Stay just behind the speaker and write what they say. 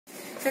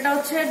সেটা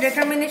হচ্ছে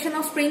determination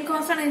of spring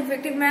constant and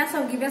effective mass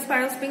of given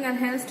spiral spring and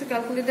hence to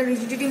calculate the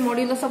rigidity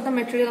modulus of the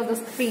material of the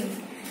spring.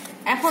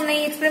 এখন এই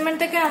experiment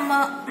থেকে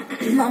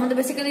আমাদের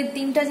basically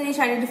তিনটা জিনিস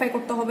identify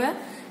করতে হবে,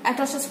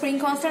 একটা হচ্ছে স্প্রিং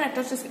কনস্ট্যান্ট, একটা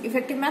হচ্ছে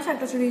ইফেক্টিভ মাস,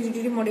 একটা হচ্ছে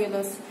রিজিডিটি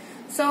মডিউলাস।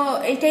 সো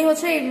এটাই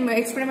হচ্ছে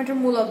এক্সপেরিমেন্টের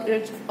মূল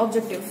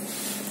অবজেক্টিভ।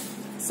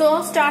 সো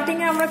স্টার্টিং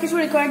এ আমরা কিছু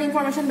রিকোয়ার্ড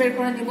ইনফরমেশন বের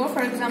করে নিব।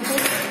 ফর এক্সাম্পল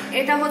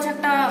এটা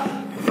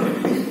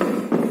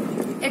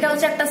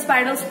হচ্ছে একটা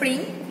স্পাইরাল স্প্রিং।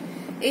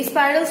 এই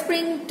স্পাইরাল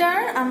স্প্রিংটার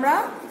আমরা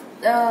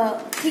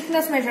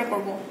থিকনেস মেজার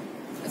করব,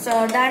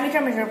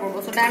 ডায়ামিটার মেজার করবো।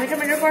 সো ডায়ামিটার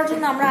মেজার করার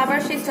জন্য আমরা আবার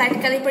সেই স্লাইড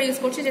ক্যালিপার ইউজ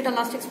করছি, যেটা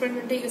লাস্ট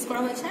এক্সপেরিমেন্টে ইউজ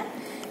করা হয়েছে।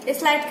 এই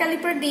স্লাইড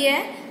ক্যালিপার দিয়ে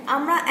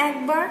আমরা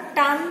একবার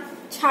টান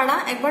ছাড়া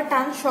একবার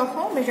টান সহ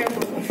মেজার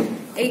করবো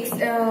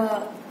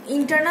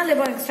ইন্টারনাল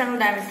এবং external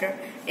diameter.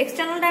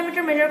 External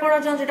diameter measure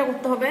করার জন্য যেটা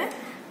করতে হবে,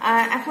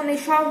 এখন এই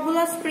সবগুলো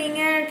স্প্রিং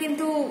এর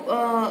কিন্তু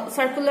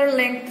সার্কুলার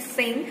লেন্থ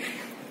সেম।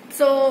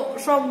 সো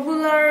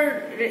সবগুলোর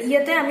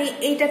ইয়েতে আমি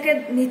এইটাকে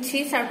নিচ্ছি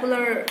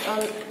সার্কুলার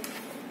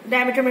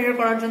ডায়ামিটার মেজার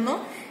করার জন্য।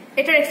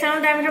 এটার এক্সটার্নাল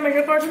ডায়ামিটার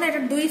মেজার করার জন্য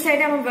এটার দুই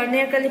সাইডে আমরা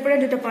ভার্নিয়ার ক্যালিপারে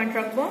দুটো পয়েন্ট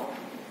রাখবো।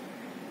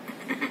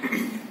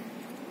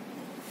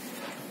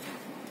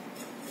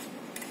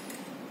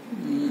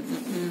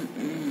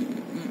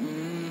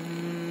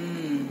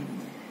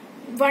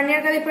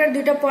 ভার্নিয়ার ক্যালিপারের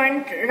দুটো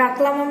পয়েন্ট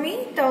রাখলাম আমি।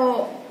 তো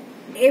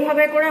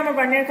এইভাবে করে আমার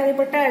ভার্নিয়ার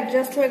ক্যালিপারটা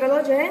অ্যাডজাস্ট হয়ে গেল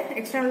যে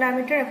এক্সটার্নাল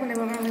ডায়ামিটার এখন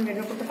এভাবে আমি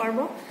মেজার করতে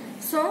পারবো।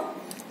 সো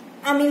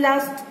আমি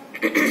লাস্ট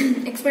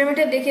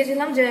এক্সপেরিমেন্টে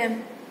দেখিয়েছিলাম যে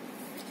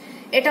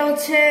এটা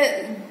হচ্ছে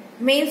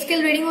মেইন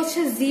স্কেল রিডিং হচ্ছে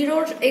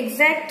জিরোর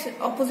এক্সাক্ট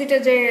অপোজিটে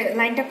যে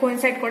লাইনটা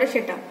কোইনসাইড করে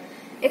সেটা।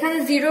 এখানে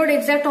জিরোর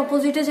এক্সাক্ট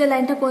অপোজিটে যে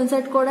লাইনটা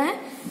কোইনসাইড করে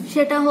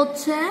সেটা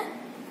হচ্ছে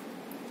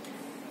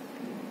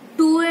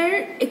 2 এর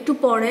একটু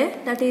পরে,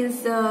 দ্যাট ইজ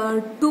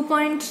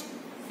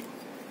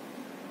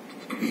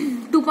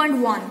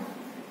 2.1।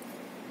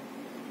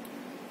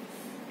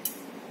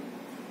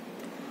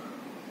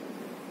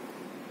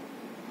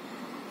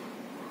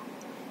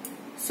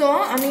 সো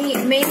আমি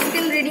মেইন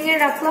স্কেল রিডিং এ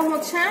রাখলাম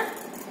হচ্ছে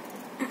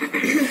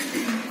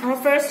আমার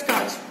ফার্স্ট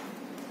কাজ,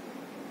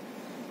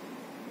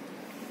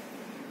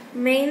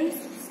 মেইন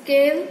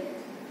স্কেল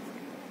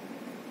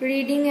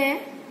রিডিং এ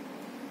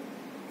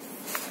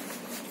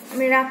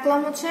আমি রাখলাম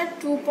হচ্ছে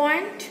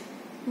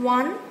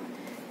 2.1।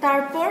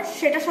 তারপর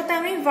সেটার সাথে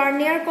আমি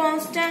ভার্নিয়ার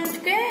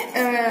কনস্ট্যান্টকে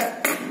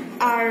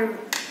আর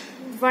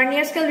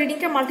ভার্নিয়ার স্কেল রিডিং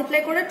কে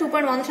মাল্টিপ্লাই করে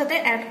 2.1 এর সাথে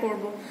অ্যাড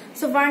করব।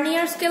 সো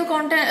ভার্নিয়ার স্কেল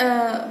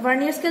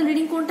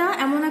রিডিং কোনটা,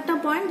 এমন একটা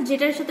পয়েন্ট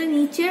যেটার সাথে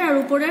নিচের আর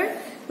উপরের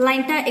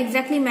লাইনটা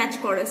এক্স্যাক্টলি ম্যাচ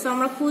করে। সো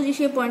আমরা খুঁজি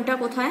সেই পয়েন্টটা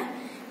কোথায়।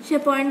 সে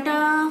পয়েন্টটা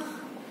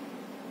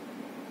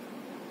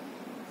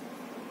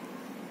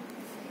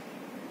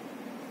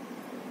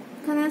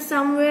এখানে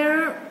সামওয়্যার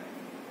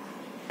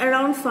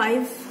অ্যারাউন্ড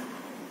 5।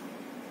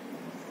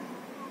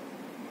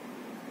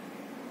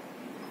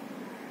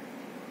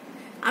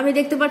 আমি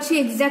দেখতে পাচ্ছি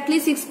এক্স্যাক্টলি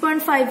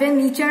 6.5 এ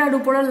নিচের আর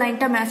উপরের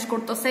লাইনটা ম্যাচ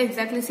করতেছে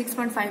এক্স্যাক্টলি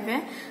 6.5 এ।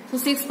 সো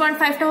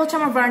 6.5টা হচ্ছে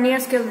আমার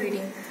vernier scale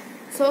reading.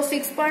 So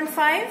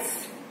 6.5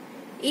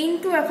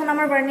 into এখন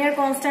আমার ভার্নিয়ার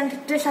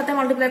কনস্ট্যান্টের সাথে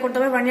মাল্টিপ্লাই করতে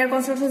হবে। ভার্নিয়ার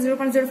কনস্ট্যান্ট হচ্ছে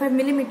 0.05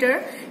 মিলিমিটার,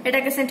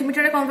 এটাকে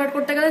সেন্টিমিটারে কনভার্ট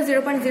করতে গেলে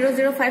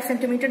 0.005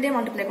 সেন্টিমিটার দিয়ে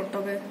মাল্টিপ্লাই করতে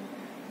হবে,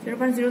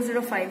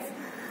 0.005।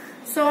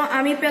 সো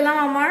আমি পেলাম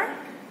আমার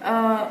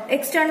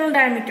এক্সটার্নাল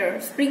ডায়ামিটার,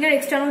 স্প্রিং এর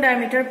এক্সটার্নাল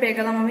ডায়ামিটার পেয়ে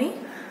গেলাম আমি।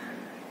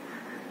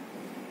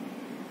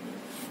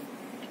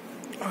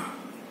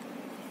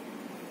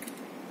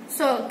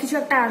 সো কিছু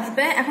একটা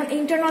আসবে। এখন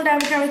ইন্টারনাল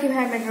ডায়ামিটার আমি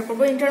কিভাবে মেজার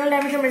করবো? ইন্টারনাল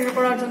ডায়ামিটার মেজার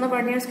করার জন্য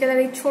ভার্নিয়ার স্কেলের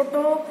এই ছোট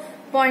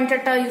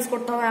পয়েন্টারটা ইউজ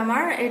করতে হবে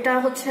আমার। এটা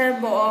হচ্ছে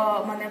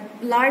মানে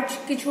লার্জ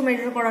কিছু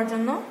মেজার করার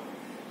জন্য।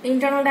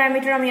 ইন্টারনাল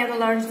ডায়ামিটার আমি এত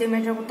লার্জ দিয়ে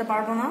মেজার করতে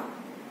পারবো না,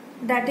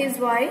 দ্যাট ইজ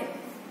ওয়াই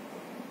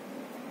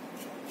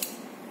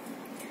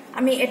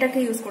আমি এটাকে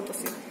ইউজ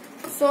করতেছি।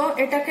 সো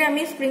এটাকে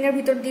আমি স্প্রিং এর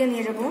ভিতর দিয়ে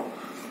নিয়ে যাব।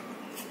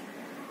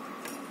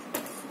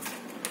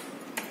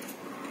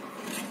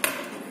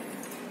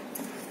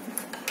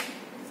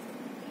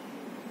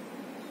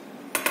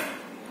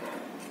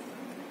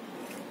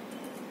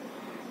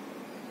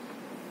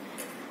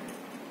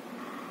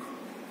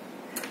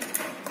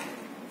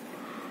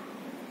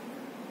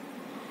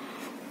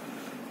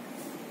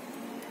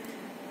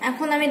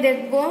 এখন আমি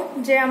দেখব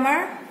যে আমার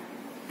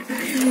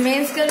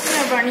মেইন স্কেল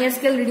আর ভার্নিয়ার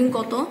স্কেল রিডিং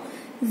কত।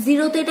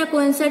 0 তে এটা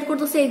কোইনসাইড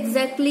করতেছে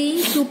এক্স্যাক্টলি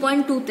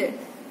 2.2 তে।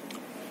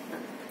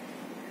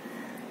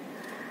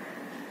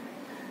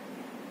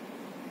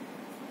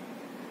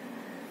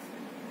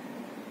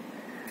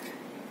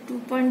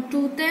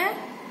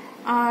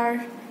 আর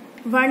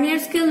ভার্নিয়ার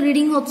স্কেল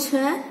রিডিং হচ্ছে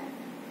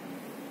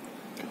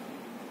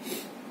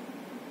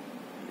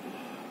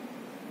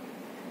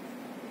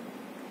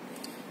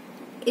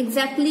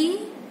এক্স্যাক্টলি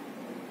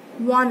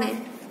 1 এ,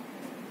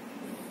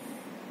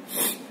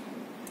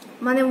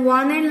 মানে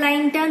 1 এর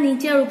লাইনটা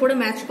নিচে আর উপরে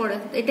ম্যাচ করে,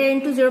 এটা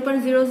ইনটু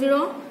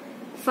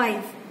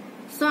 0.005।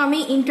 সো আমি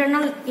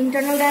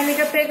ইন্টারনাল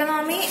ডায়ামিটার পেয়ে গেলাম,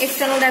 আমি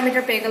এক্সটার্নাল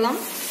ডায়ামিটার পেয়ে গেলাম।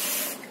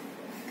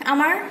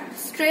 আমার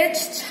স্ট্রেচ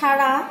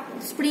ছাড়া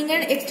স্প্রিং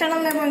এর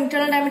এক্সটার্নাল এবং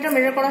ইন্টারনাল ডায়ামিটার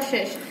মেজার করা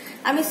শেষ।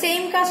 আমি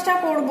সেম কাজটা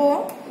করব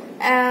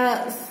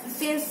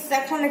সিন্স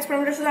এখন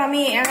এক্সপেরিমেন্টের শুধু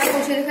আমি একা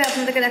বসে দেখে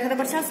আপনাদেরকে দেখাতে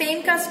পারছি না, সেম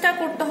কাজটা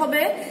করতে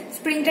হবে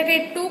স্প্রিংটাকে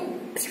একটু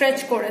স্ট্রেচ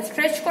করে।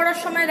 স্ট্রেচ করার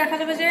সময় দেখা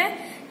যাবে যে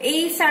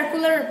এই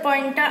সার্কুলার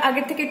পয়েন্টটা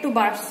আগের থেকে একটু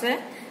বাড়ছে।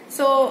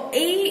 সো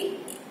এই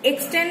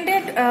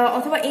এক্সটেন্ডেড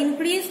অথবা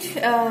ইনক্রিজড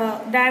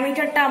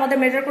ডায়ামিটারটা আমাদের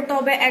মেজার করতে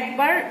হবে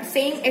একবার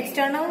সেম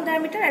এক্সটার্নাল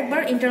ডায়ামিটার, একবার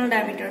ইন্টারনাল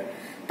ডায়ামিটার।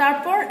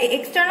 তারপর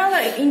external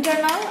R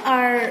internal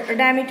R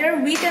diameter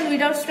with and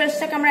without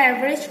স্ট্রেচটাকে আমরা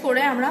অ্যাভারেজ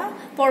করে আমরা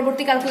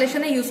পরবর্তী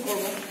ক্যালকুলেশনে ইউজ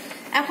করব।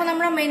 এখন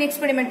আমরা মেইন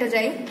এক্সপেরিমেন্টে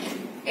যাই।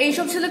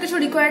 এইসব ছিল কিছু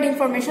রিকোয়ার্ড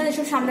ইনফরমেশন,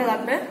 এসব সামনে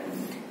লাগবে।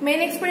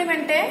 মেইন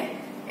এক্সপেরিমেন্টে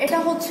এটা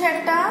হচ্ছে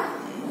একটা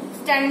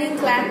স্ট্যান্ডিং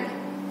ক্ল্যাম্প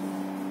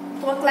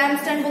অথবা ক্ল্যাম্প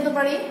স্ট্যান্ড বলতে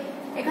পারি।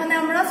 এখানে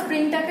আমরা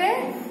স্প্রিংটাকে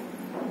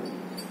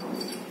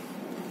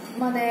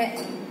মানে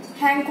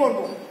হ্যাং করব।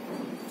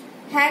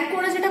 হ্যাং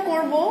করে যেটা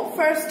করব,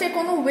 ফার্স্টে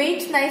কোনো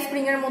ওয়েট নাই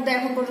স্প্রিং এর মধ্যে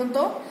এখন পর্যন্ত।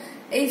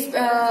 এই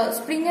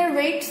স্প্রিং এর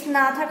ওয়েট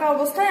না থাকা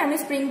অবস্থায় আমি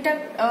স্প্রিংটা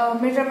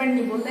মেজারমেন্ট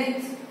নিব,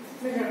 লেন্থ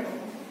মেজার করব।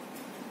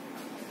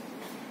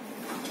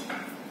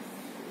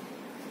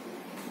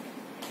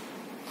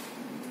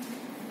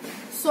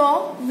 সো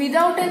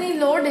উইদাউট এনি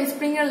লোড এই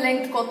স্প্রিং এর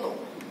লেন্থ কত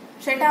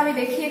সেটা আমি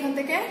দেখি এখান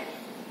থেকে।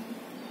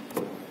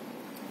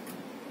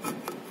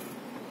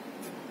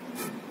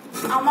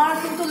 আমার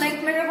কিন্তু লেন্থ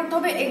মেজার করতে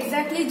হবে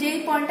এক্স্যাক্টলি যেই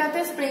পয়েন্টটাতে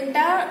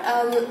স্প্রিংটা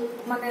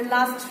মানে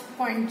লাস্ট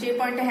পয়েন্ট, যে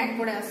পয়েন্টে হ্যাং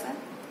করে আছে।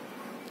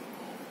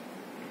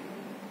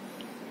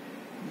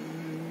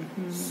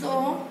 সো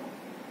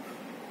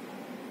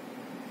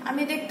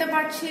আমি দেখতে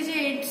পাচ্ছি যে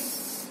ইটস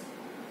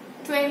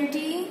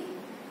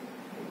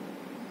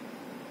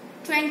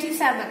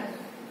 27।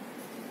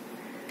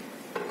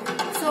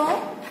 সো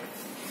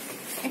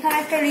এখানে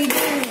একটা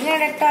রিডিং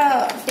এর একটা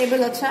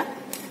টেবিল আছে।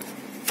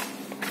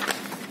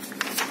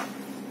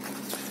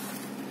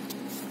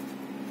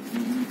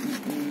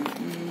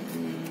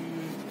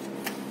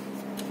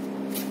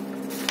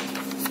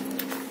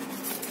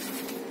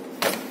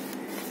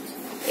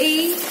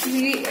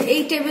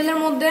 এই টেবিলের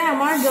মধ্যে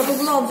আমার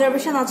যতগুলো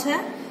অবজারভেশন আছে,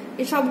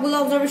 এই সবগুলো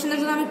অবজারভেশনের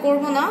জন্য আমি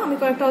করব না, আমি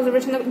কয়েকটা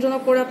অবজারভেশনের জন্য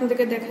করে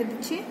আপনাদেরকে দেখাই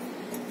দিচ্ছি।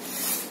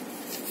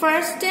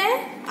 ফার্স্টে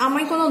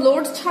আমি কোনো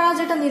লোড ছাড়া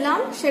যেটা নিলাম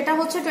সেটা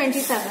হচ্ছে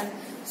 27।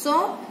 So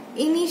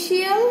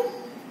initial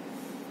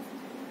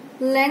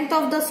length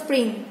of the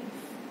spring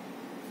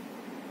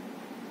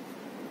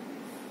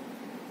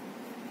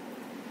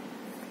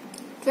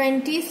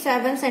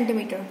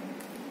centimetre.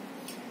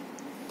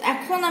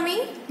 এখন আমি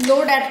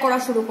লোড অ্যাড করা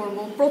শুরু করব।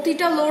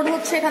 প্রতিটা লোড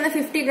হচ্ছে এখানে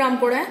 50 গ্রাম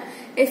করে।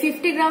 এই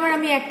 50 গ্রামের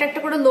আমি একটা একটা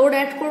করে লোড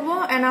অ্যাড করব।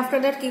 এন্ড আফটার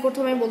দ্যাট কি করতে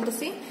হবে আমি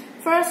বলতেছি।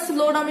 ফার্স্ট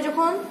লোড আমি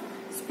যখন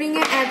স্প্রিং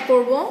এ অ্যাড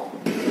করব,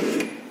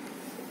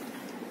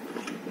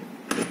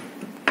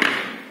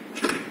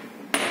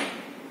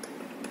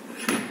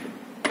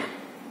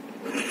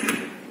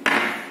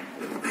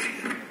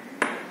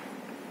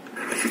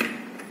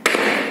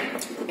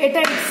 এটা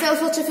ইটসেলফ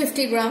হচ্ছে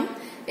 50 গ্রাম।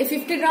 এই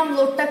 50 গ্রাম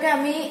লোডটাকে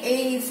আমি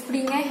এই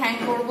স্প্রিং এ হ্যাং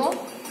করব।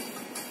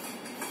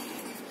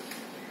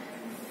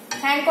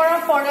 হ্যাং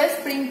করার পরে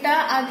স্প্রিংটা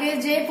আগে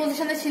যে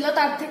পজিশনে ছিল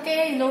তার থেকে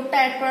এই লোডটা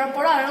অ্যাড করার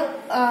পর আরো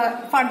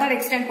ফার্দার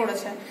এক্সটেন্ড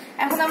করেছে।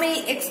 এখন আমি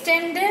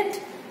এক্সটেন্ডেড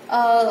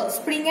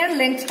স্প্রিং এর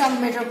লেন্থটা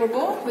মেজার করব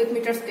উইথ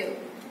মিটার স্কেল।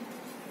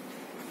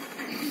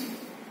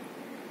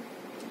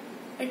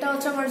 এটা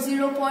হচ্ছে আমার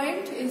 0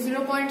 পয়েন্ট। এই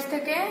 0 পয়েন্ট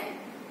থেকে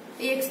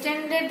এই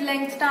এক্সটেন্ডেড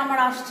লেন্থটা আমার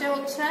আসছে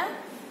হচ্ছে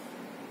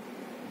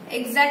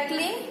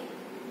এক্স্যাক্টলি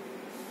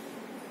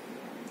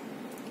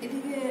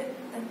এদিকে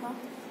দেখো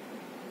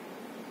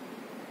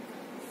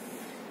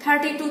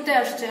 32 তে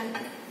আসছে।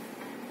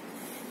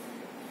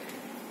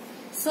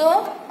 সো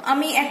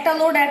আমি একটা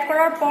লোড অ্যাড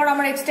করার পর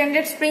আমার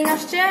এক্সটেন্ডেড স্প্রিং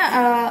আসছে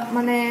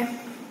মানে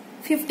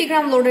 50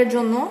 গ্রাম লোডের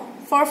জন্য।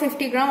 ফর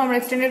 50 গ্রাম আমার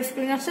এক্সটেন্ডেড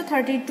স্প্রিং আসছে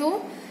 32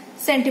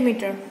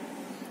 সেন্টিমিটার।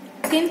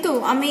 কিন্তু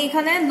আমি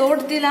এখানে লোড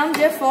দিলাম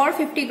যে ফর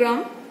 50 গ্রাম,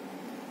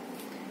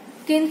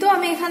 কিন্তু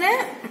আমি এখানে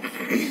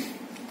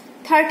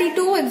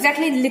 32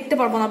 এক্স্যাক্টলি লিখতে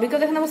পারবো না, বিকজ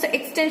এখানে বলছে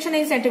এক্সটেনশন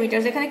ইন সেন্টিমিটার।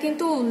 এখানে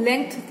কিন্তু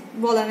লেন্থ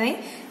বলা নাই।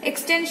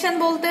 এক্সটেনশন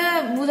বলতে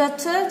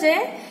বোঝাচ্ছে যে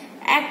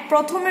এক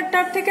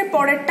প্রথমেরটার থেকে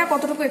পরেরটা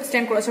কতটুকু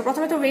এক্সটেন্ড করেছে।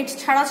 প্রথমে তো ওয়েট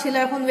ছাড়া ছিল,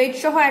 এখন ওয়েট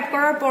সহ অ্যাড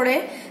করার পরে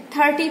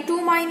 32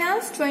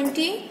 minus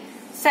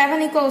 27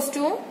 equals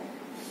to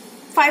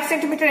 5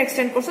 centimetre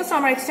extend করছে। সো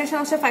আমার এক্সটেনশন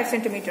হচ্ছে 5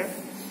 সেন্টিমিটার।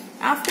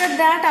 আফটার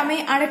দ্যাট আমি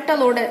আরেকটা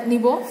লোড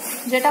নিব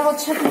যেটা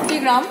হচ্ছে 50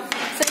 গ্রাম।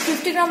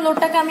 50 গ্রাম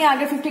লোডটাকে আমি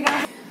আগে 50 গ্রাম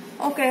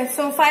ওকে।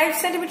 সো 5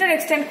 সেন্টিমিটার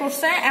এক্সটেন্ড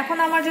করছে। এখন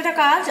আমার যেটা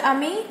কাজ,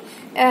 আমি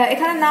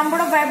এখানে নাম্বার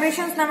অফ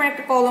ভাইব্রেশনস নামের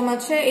একটা কলম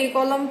আছে, এই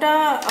কলমটা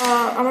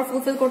আমার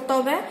ফুলফিল করতে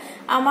হবে।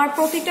 আমার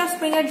প্রতিটা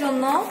স্প্রিং এর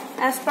জন্য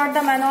as per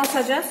the manual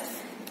suggest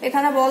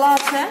এখানে বলা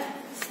আছে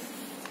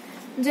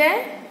যে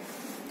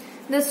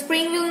the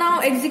spring will now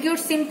execute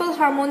simple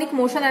harmonic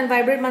motion and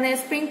vibrate. মানে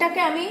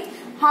স্প্রিংটাকে আমি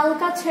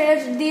হালকা ছেড়ে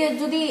দিয়ে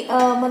যদি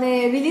মানে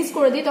রিলিজ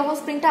করে দিই তখন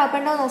স্প্রিংটা আপ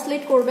অ্যান্ড ডাউন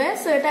অসিলেট করবে।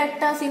 সো এটা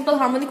একটা সিম্পল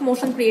হারমোনিক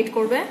মোশন ক্রিয়েট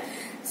করবে।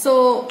 সো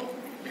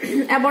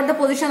অ্যাবাউট দ্য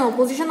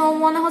পজিশন ও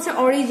মনে হচ্ছে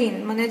অরিজিন,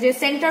 মানে যে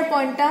সেন্টার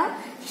পয়েন্টটা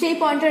সেই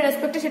পয়েন্টের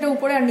রেসপেক্টে সেটা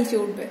উপরে আর নিচে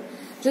উঠবে।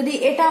 যদি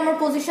এটা আমার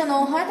পজিশন ও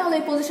হয় তাহলে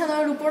এই পজিশন ও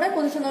এর উপরে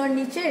পজিশন ও এর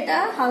নিচে এটা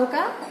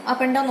হালকা আপ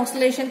এন্ড ডাউন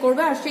অসিলেশন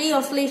করবে, আর সেই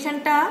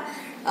অসিলেশনটা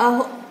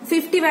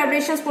 50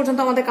 ভাইব্রেশনস পর্যন্ত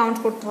আমাদের কাউন্ট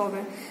করতে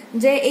হবে।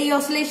 যে এই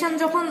অসিলেশন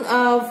যখন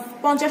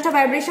 50টা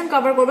ভাইব্রেশন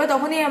কভার করবে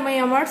তখনই আমি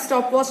আমার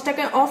স্টপ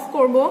ওয়াচটাকে অফ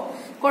করব,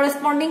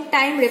 করেসপন্ডিং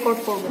টাইম রেকর্ড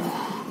করব।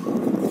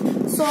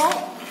 সো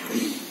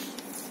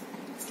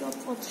স্টপ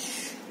ওয়াচ,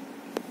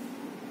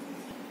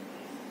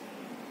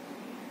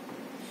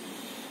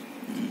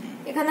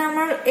 এখানে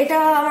এটা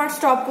আমার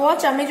স্টপ ওয়াচ।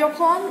 আমি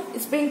যখন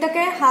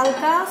স্প্রিংটাকে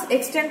হালকা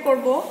এক্সটেন্ড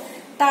করব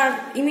তার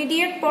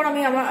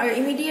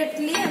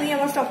ইমিডিয়েটলি আমি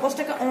আমার স্টপ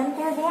ওয়াচটাকে অন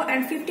করব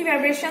এন্ড 50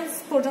 ভাইব্রেশনস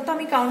পর্যন্ত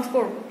আমি কাউন্ট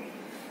করব।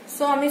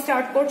 সো আমি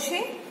স্টার্ট করছি।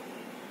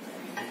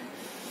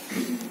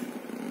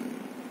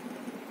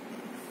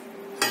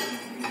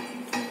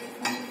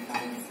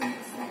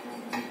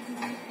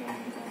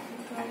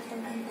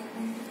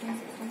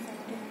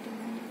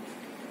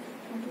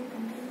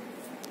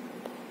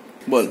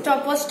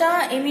 স্টপ ওয়াচটা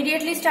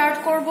ইমিডিয়েটলি স্টার্ট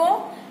করব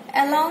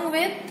along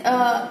with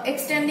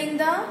extending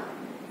the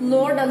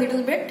load a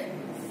little bit.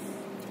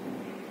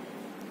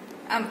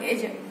 এই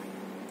যে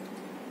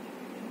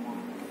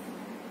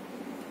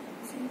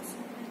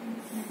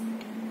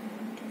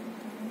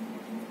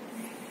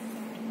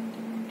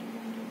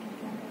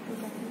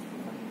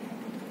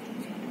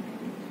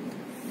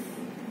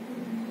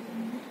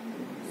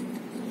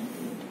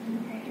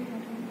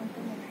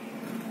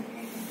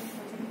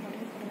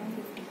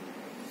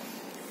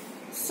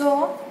সো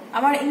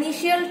আমার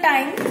ইনিশিয়াল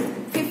টাইম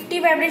 50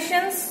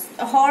 ভাইব্রেশনস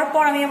হওয়ার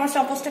পর আমি আমার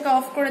স্টপ ওয়াচটাকে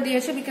অফ করে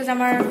দিয়েছি, বিকজ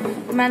আমার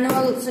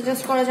ম্যানুয়াল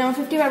সাজেস্ট করে যে আমার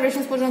 50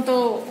 ভাইব্রেশনস পর্যন্ত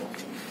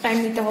টাইম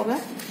দিতে হবে।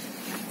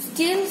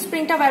 স্টিল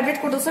স্প্রিংটা ভাইব্রেট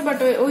করতেছে, বাট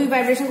ওই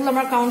ভাইব্রেশন গুলো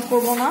আমরা কাউন্ট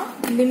করবো না,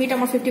 লিমিট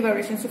আমার 50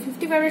 ভাইব্রেশন। সো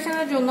 50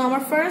 ভাইব্রেশনের জন্য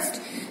আমার ফার্স্ট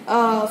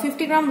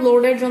 50 গ্রাম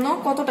লোডের জন্য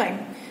কত টাইম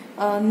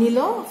নিল?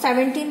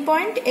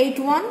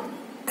 17.81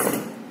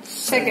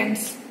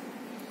 সেকেন্ডস।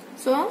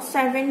 সো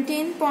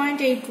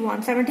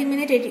 17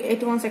 মিনিট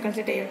 81 সেকেন্ডস,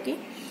 এটাই আর কি।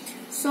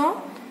 সো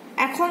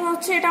এখন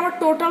হচ্ছে এটা আমার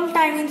টোটাল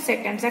টাইম ইন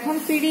সেকেন্ডস। এখন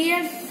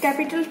period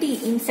capital T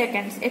in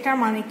seconds, এটার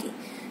মানে কি?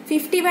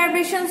 50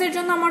 ভাইব্রেশনস এর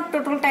জন্য আমার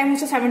টোটাল টাইম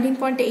হচ্ছে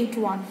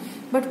 17.81,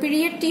 বাট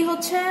পিরিয়ড টি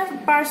হচ্ছে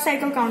পার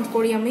সাইকেল কাউন্ট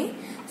করি আমি।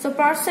 সো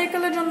পার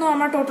সাইকেলের জন্য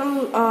আমার টোটাল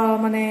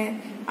মানে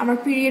আমার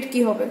পিরিয়ড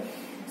কি হবে?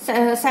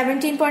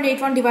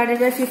 17.81 divided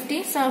by 50।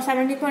 So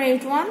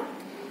 17.81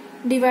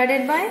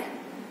 divided by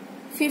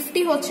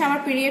 50 হচ্ছে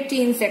আমার period T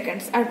in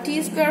seconds, R T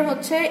square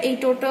হচ্ছে এই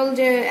টোটাল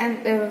যে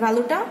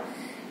ভ্যালুটা,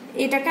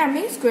 এটাকে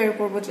আমি স্কোয়ার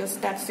করবো, just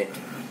that's it.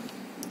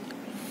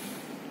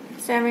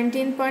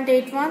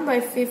 17.81 by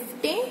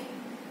 50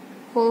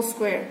 whole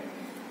square.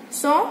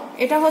 So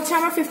এটা হচ্ছে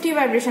আমার 50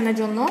 ভাইব্রেশনের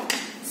জন্য।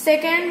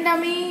 সেকেন্ড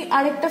আমি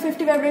আরেকটা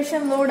 50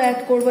 ভাইব্রেশন লোড অ্যাড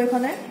করবো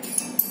এখানে,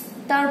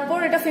 তারপর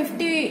এটা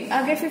 50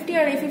 আগে 50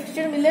 আর এই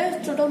 50 মিলে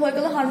টোটাল হয়ে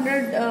গেল 100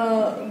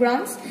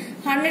 গ্রামস।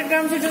 100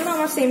 গ্রামসের জন্য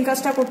আমার সেম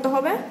কাজটা করতে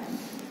হবে।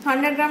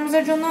 100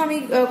 গ্রামসের জন্য আমি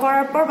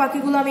করার পর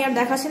বাকিগুলো আমি আর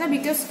দেখাচ্ছি না,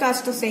 বিকজ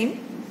কাজটা সেম।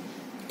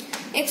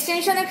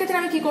 এক্সটেনশনের ক্ষেত্রে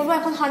আমি কি করবো?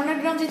 এখন 100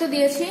 গ্রাম যেহেতু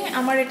দিয়েছি,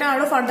 আমার এটা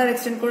আরো ফার্দার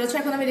এক্সটেন্ড করেছে।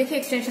 এখন আমি দেখি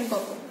এক্সটেনশন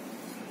কত।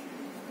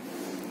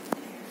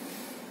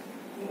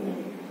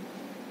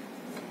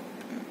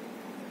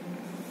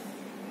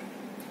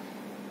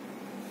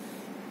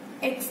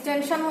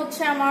 এক্সটেনশন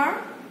হচ্ছে আমার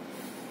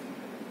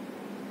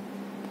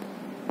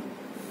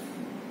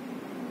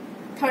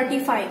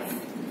 35।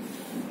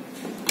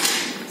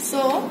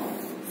 সো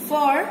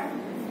ফর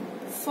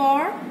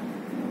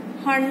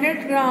 100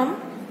 গ্রাম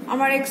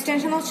আমার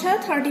এক্সটেনশন হচ্ছে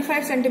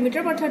 35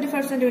 সেন্টিমিটার, বাট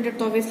 35 সেন্টিমিটার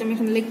তো অবভিয়াসলি আমি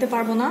এখানে লিখতে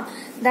পারবো না।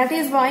 দ্যাট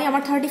ইজ ওয়াই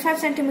আমার 35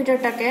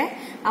 সেন্টিমিটারটাকে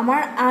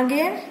আমার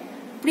আগের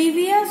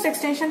প্রিভিয়াস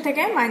এক্সটেনশন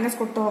থেকে মাইনাস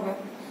করতে হবে।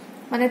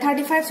 মানে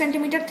 35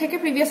 সেন্টিমিটার থেকে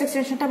প্রিভিয়াস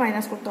এক্সটেনশনটা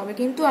মাইনাস করতে হবে।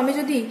 কিন্তু আমি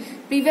যদি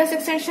প্রিভিয়াস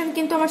এক্সটেনশন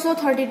কিন্তু আমার ছিল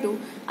 32,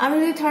 আমি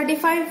যদি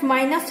 35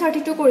 মাইনাস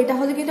 32 করি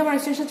তাহলে কিন্তু আমার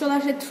এক্সটেনশন চলে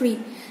আসে 3।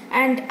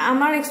 অ্যান্ড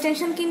আমার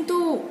এক্সটেনশন কিন্তু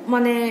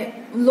মানে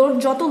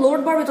যত লোড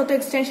বাড়বে তত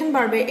এক্সটেনশন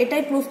বাড়বে,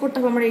 এটাই প্রুভ করতে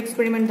হবে আমার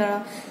এক্সপেরিমেন্ট দ্বারা।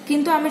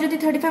 কিন্তু আমি যদি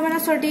 35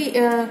 মাইনাস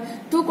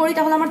 32 করি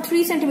তাহলে আমার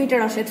 3 সেন্টিমিটার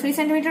আসে। 3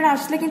 সেন্টিমিটার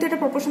আসলে কিন্তু এটা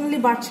প্রপোর্শনালি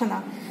বাড়ছে না,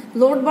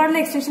 লোড বাড়লে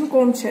এক্সটেনশন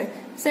কমছে।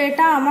 সো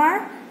এটা আমার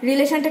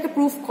রিলেশনটাকে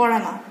প্রুভ করে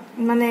না,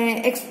 মানে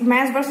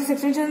ম্যাস ভার্সেস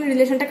এক্সটেনশন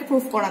রিলেশনটাকে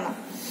প্রুভ করা না।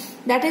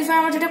 দ্যাট ইজ ওয়াই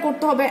আমার যেটা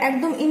করতে হবে,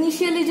 একদম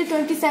ইনিশিয়ালি যে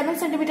 27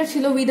 সেন্টিমিটার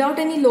ছিল উইদাউট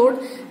এনি লোড,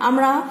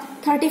 আমরা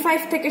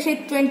 35 থেকে সেই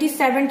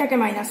 27টাকে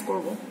মাইনাস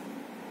করব।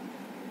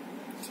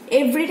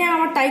 এভরি টাইম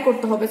আমার তাই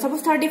করতে হবে। সাপোজ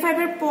 35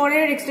 এর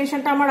পরের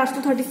এক্সটেনশনটা আমার আসতো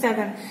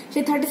 37,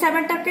 সেই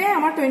 37টাকে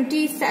আমার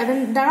 27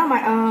 দ্বারা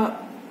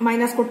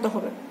মাইনাস করতে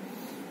হবে,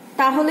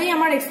 তাহলেই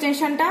আমার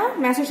এক্সটেনশনটা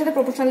ম্যাসের সাথে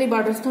প্রপোর্শনালি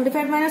বাড়বে।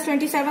 35 মাইনাস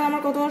 27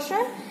 আমার কত আসে?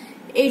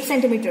 8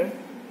 সেন্টিমিটার।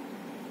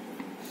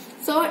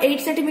 সো 8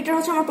 সেন্টিমিটার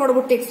হচ্ছে আমার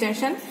পরবর্তী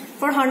এক্সটেনশন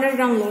ফর 100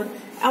 গ্রাম লোড।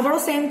 আবারও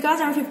সেম কাজ,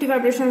 আমি 50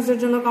 ভাইব্রেশনস এর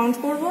জন্য কাউন্ট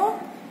করব।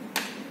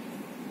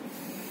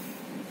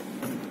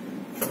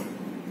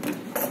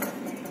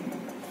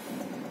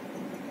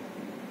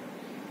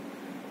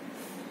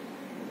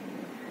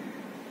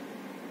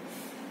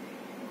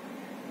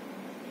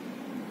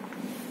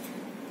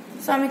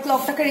 সো আমি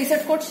ক্লকটাকে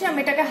রিসেট করছি, আমি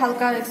এটাকে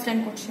হালকা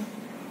এক্সটেন্ড করছি।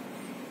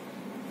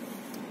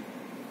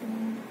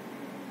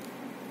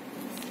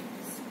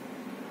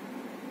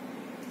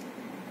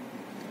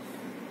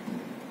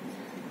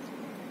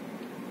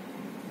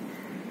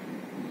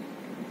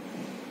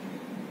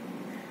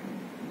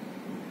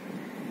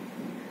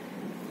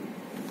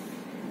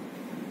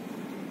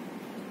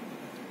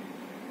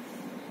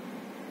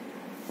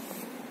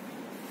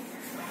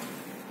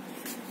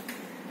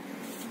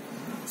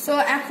 সো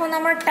এখন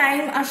আমার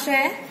টাইম আসে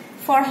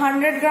ফর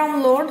 100 গ্রাম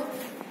লোড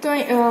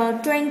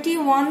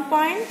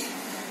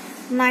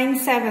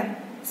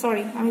 21.97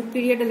 সরি আমি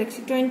পিরিয়ডে লিখছি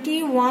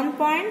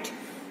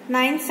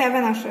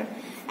 21.97 আসে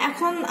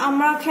এখন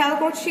আমরা খেয়াল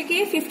করছি কি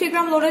 50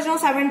 গ্রাম লোডের জন্য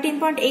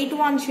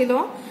 17.81 ছিল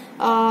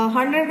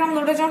 100 গ্রাম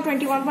লোডের জন্য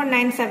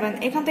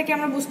 21.97 এখান থেকে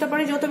আমরা বুঝতে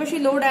পারি যত বেশি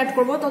লোড অ্যাড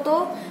করব তত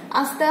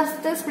আস্তে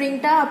আস্তে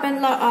স্প্রিংটা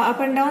আপ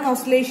এন্ড ডাউন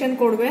অসিলেশন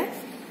করবে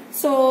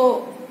সো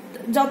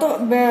যত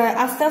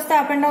আস্তে আস্তে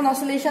আপ এন্ড ডাউন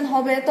অসিলেশন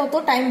হবে তত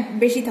টাইম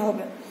বেশি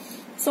হবে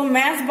সো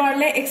ম্যাস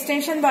বাড়লে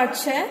এক্সটেনশন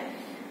বাড়ছে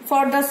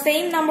for the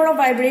same number of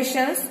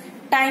vibrations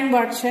time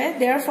বাড়ছে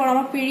দেয়ারফর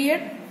আমার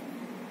পিরিয়ড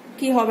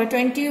কি হবে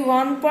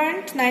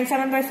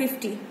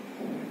 21.97/50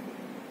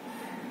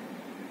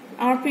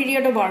 আমার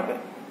পিরিয়ডও বাড়বে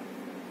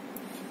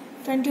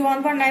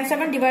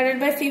 21.97 ডিভাইডেড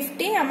বাই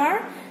 50 আমার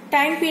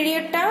টাইম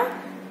পিরিয়ডটা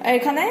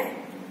এখানে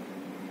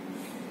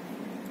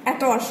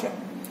এত আসে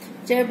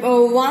যে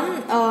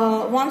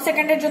 1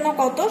 সেকেন্ডের জন্য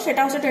কত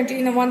সেটা হচ্ছে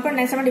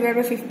 21.97 ডিভাইডেড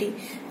বাই 50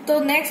 তো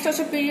নেক্সট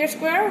হচ্ছে period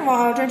square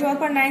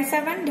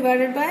 21.97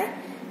 divided by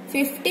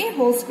 50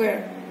 whole square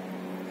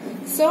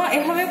so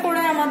এভাবে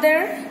করে আমাদের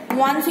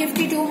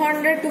 150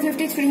 200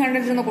 250 300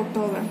 এর জন্য করতে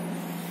হবে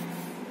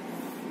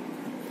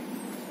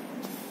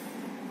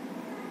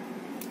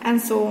and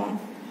so on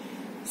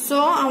সো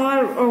আমার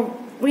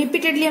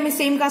রিপিটেডলি আমি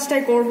সেম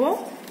কাজটাই করব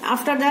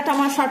আফটার দ্যাট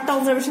আমার 7টা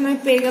অবজারভেশন আমি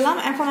পেয়ে গেলাম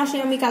এখন আসি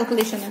আমি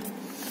ক্যালকুলেশনে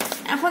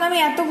এখন আমি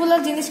এতগুলো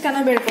জিনিস কেন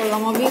বের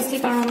করলাম অবভিয়াসলি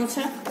কারণ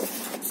হচ্ছে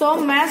সো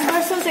ম্যাস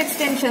ভার্সেস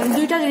এক্সটেনশন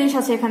দুইটা জিনিস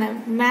আছে এখানে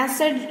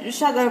ম্যাসের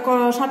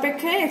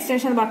সাপেক্ষে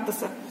এক্সটেনশন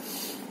বাড়তেছে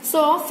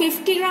সো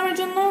 50 গ্রামের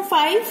জন্য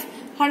 5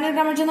 100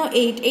 গ্রামের জন্য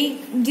 8 এই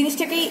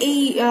জিনিসটাকেই এই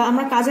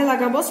আমরা কাজে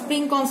লাগাবো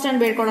স্প্রিং কনস্ট্যান্ট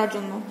বের করার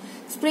জন্য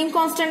স্প্রিং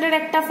কনস্ট্যান্টের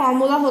একটা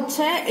ফর্মুলা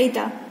হচ্ছে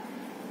এইটা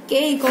k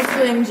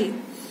 = mg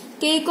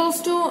k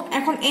 =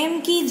 এখন m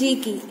কি g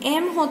কি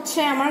m হচ্ছে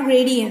আমার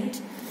গ্রেডিয়েন্ট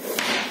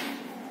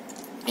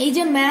এই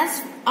যে ম্যাস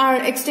আর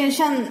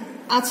এক্সটেনশন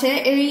আছে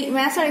এই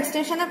ম্যাস আর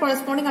এক্সটেনশনের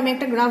করেসপন্ডিং আমি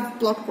একটা গ্রাফ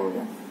প্লট করব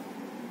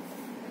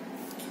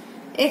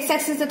x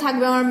অ্যাক্সিসে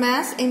থাকবে আমার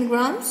mass in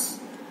grams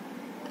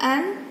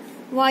and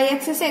y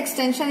axis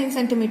extension in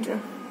centimeter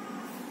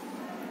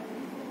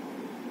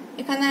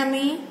এখানে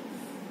আমি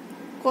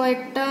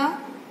কয়েকটা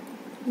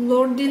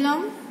লোড দিলাম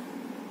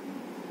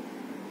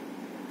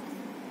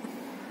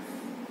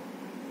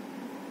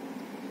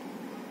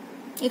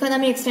এখানে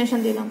আমি এক্সটেনশন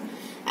দিলাম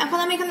এখন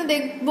আমি এখানে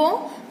দেখব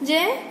যে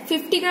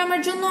 50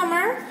 গ্রামের জন্য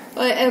আমার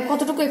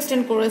কতটুকু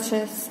এক্সটেন্ড করেছে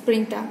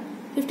স্প্রিংটা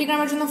 50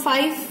 গ্রামের জন্য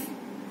 5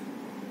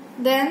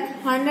 দেন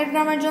 100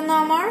 গ্রামের জন্য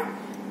আমার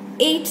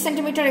 8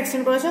 সেন্টিমিটার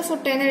এক্সটেন্ড করেছে সো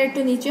 10 এর একটু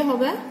নিচে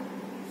হবে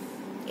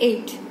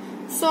 8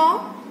 সো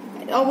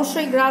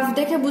অবশ্যই গ্রাফ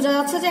দেখে বোঝা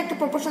যাচ্ছে যে একটা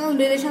প্রপোর্শনাল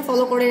রিলেশন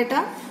ফলো করে এটা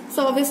সো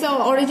অবভিয়াসলি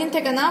অরিজিন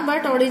থেকে না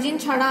বাট অরিজিন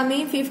ছাড়া আমি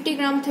 50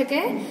 গ্রাম থেকে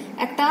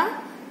একটা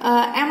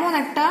এমন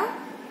একটা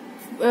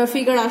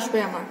ফিগার আসবে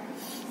আমার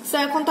সো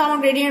এখন তো আমার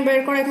গ্রেডিয়েন্ট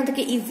বের করা এখান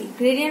থেকে ইজি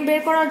গ্রেডিয়েন্ট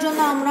বের করার জন্য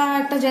আমরা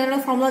একটা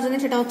জেনারেল ফর্মুলা জানি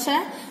সেটা হচ্ছে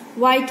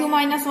y2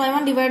 -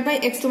 y1 divide by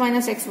x2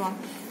 - x1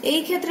 এই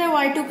ক্ষেত্রে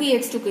y2 কি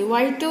x2 কি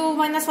y2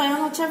 - y1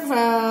 হচ্ছে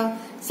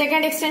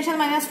second extension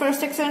minus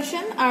first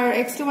extension আর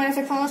x2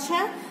 - x1 হচ্ছে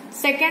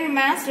সেকেন্ড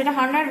মাস যেটা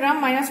 100 গ্রাম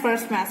মাইনাস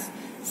ফার্স্ট মাস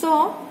সো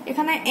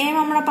এখানে m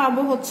আমরা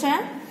পাবো হচ্ছে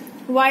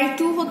y2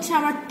 হচ্ছে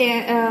আমার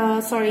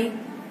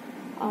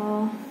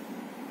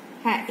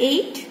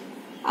 8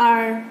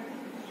 আর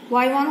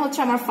y1 হচ্ছে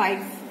আমার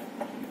 5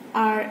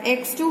 আর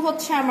x2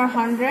 হচ্ছে আমার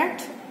 100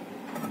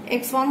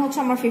 x1 হচ্ছে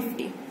আমার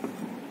 50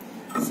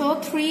 সো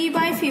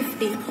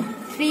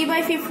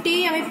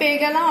 3/50 আমি পেয়ে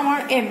গেলাম আমার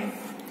m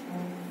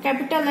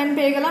ক্যাপিটাল M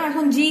পেয়ে গেলাম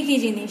এখন g কি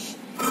জিনিস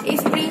এই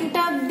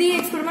স্প্রিংটা দিয়ে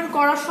এক্সপেরিমেন্ট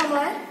করার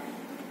সময়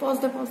পজ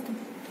দে